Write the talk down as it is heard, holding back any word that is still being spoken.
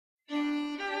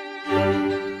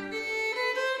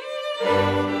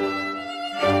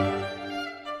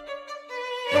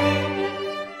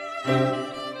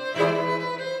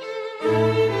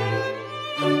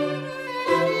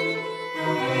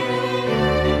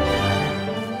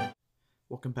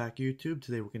Welcome back, YouTube.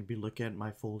 Today we're going to be looking at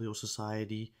my Folio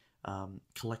Society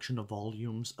collection of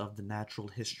volumes of the natural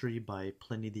history by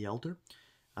Pliny the Elder.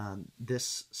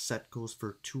 This set goes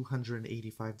for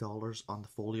 $285 on the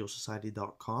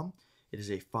foliosociety.com. It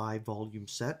is a 5-volume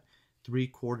set, they're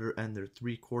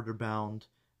 3/4 bound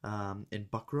in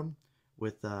buckram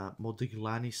with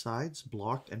Modigliani sides,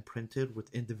 blocked and printed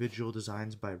with individual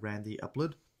designs by Randy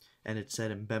Upload, and it's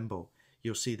set in Bembo.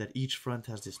 You'll see that each front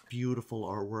has this beautiful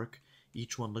artwork.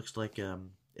 Each one looks like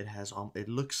it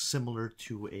looks similar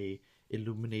to a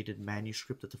illuminated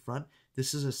manuscript at the front.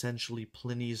 This is essentially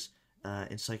Pliny's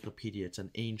encyclopedia. It's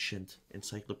an ancient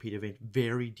encyclopedia,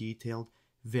 very detailed,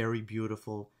 very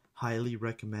beautiful, highly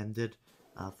recommended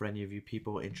for any of you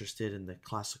people interested in the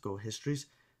classical histories.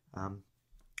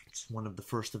 It's one of the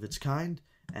first of its kind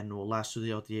and will last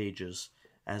throughout the ages.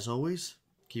 As always,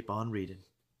 keep on reading.